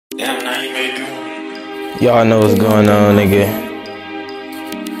Damn, now you made do. Y'all know what's going on, nigga.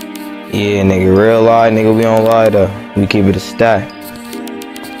 Yeah, nigga, real lie, nigga, we don't lie though. We keep it a stack.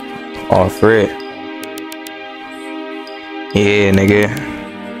 All for it. Yeah, nigga.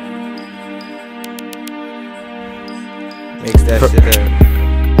 Mix that shit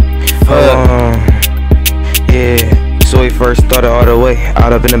up. Yeah. So we first started all the way,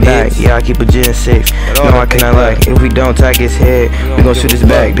 out up in the back. Yeah, I keep a gen safe. No, I cannot lie. If we don't tag his head, we gon' shoot his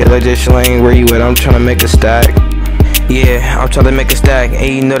back. That like just lane where you at? I'm tryna make a stack. Yeah, I'm tryna make a stack.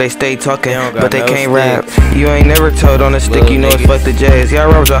 And you know they stay talking, but they can't rap. You ain't never told on the stick, you know it's fuck the J's. Yeah, I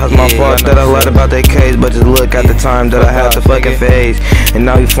rappers out, my fault. That a lot about their case, but just look at the time that I had to fucking phase. And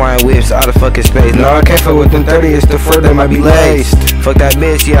now you flying whips out of fucking space. No, I can't fuck with them 30, it's the fur that might be laced. Fuck that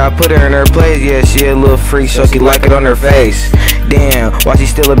bitch, yeah, I put her in her place. Yeah, she a little freak, so she like it on her face. Damn, why she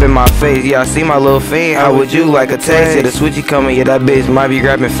still up in my face? Yeah, I see my little fade, how would you like a taste? Yeah, the switchy coming, yeah, that bitch might be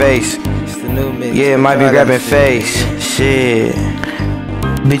grabbing face. Yeah, it might be grabbing face. Shit.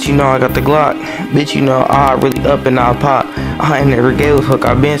 Bitch, you know I got the Glock. Bitch, you know I really up and I pop. I ain't never gave a fuck,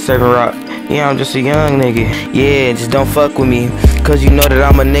 I been serving rock. Yeah, I'm just a young nigga. Yeah, just don't fuck with me, cause you know that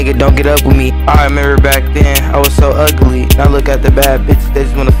I'm a nigga, don't get up with me. I remember back then, I was so ugly. Now look at the bad bitches, they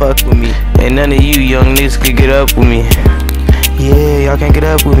just wanna fuck with me. And none of you young niggas could get up with me. Yeah, y'all can't get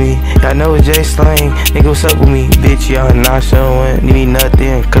up with me. Y'all know it's J Slang. Nigga, what's up with me? Bitch, y'all not showing me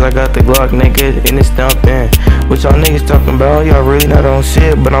nothing, cause I got the Glock, nigga, and it's thumping. What y'all niggas talking about? Y'all really not on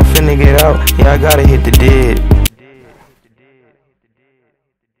shit, but I'm finna get out. Yeah, I gotta hit the dead.